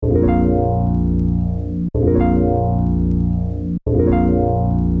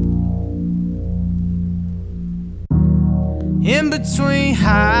between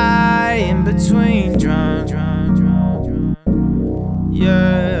high, in between drunk.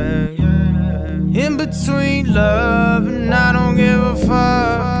 Yeah. In between love and I don't give a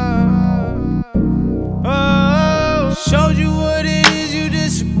fuck. Oh, showed you what it is, you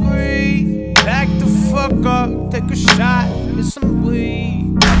disagree. Back the fuck up, take a shot, get some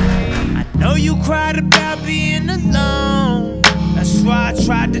weed. I know you cried about being alone. That's why I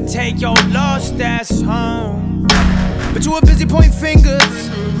tried to take your lost ass home. But you were busy pointing fingers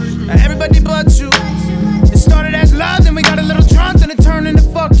at everybody but you. It started as love, then we got a little drunk, then it turned into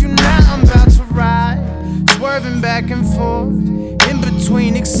fuck you. Now I'm about to ride, swerving back and forth, in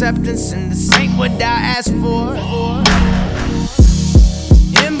between acceptance and this ain't what I asked for.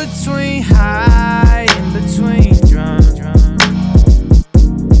 In between high, in between drunk.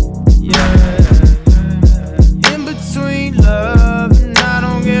 Yeah. In between love and I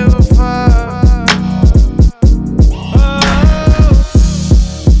don't give a fuck. Oh.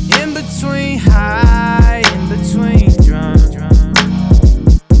 In between high, in between drunk.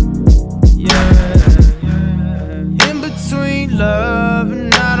 Yeah. In between love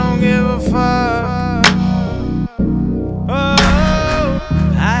and I don't give a fuck. Oh.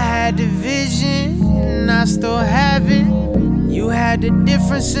 I had the vision and I still have it. You had the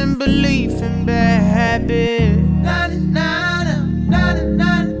difference in belief and bad habit.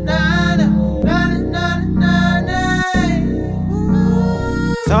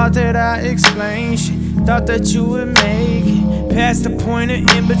 Thought that I explained shit, thought that you would make it past the point of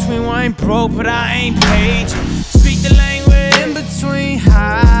in between where I ain't broke but I ain't paid you. Speak the language in between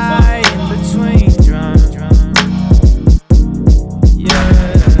high, in between drunk.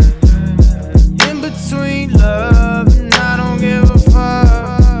 Yeah. In between love and I don't give a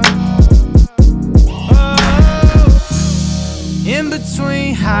fuck. Oh. In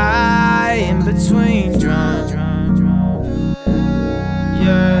between high, in between drunk.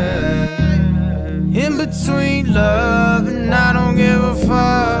 Yeah. In between love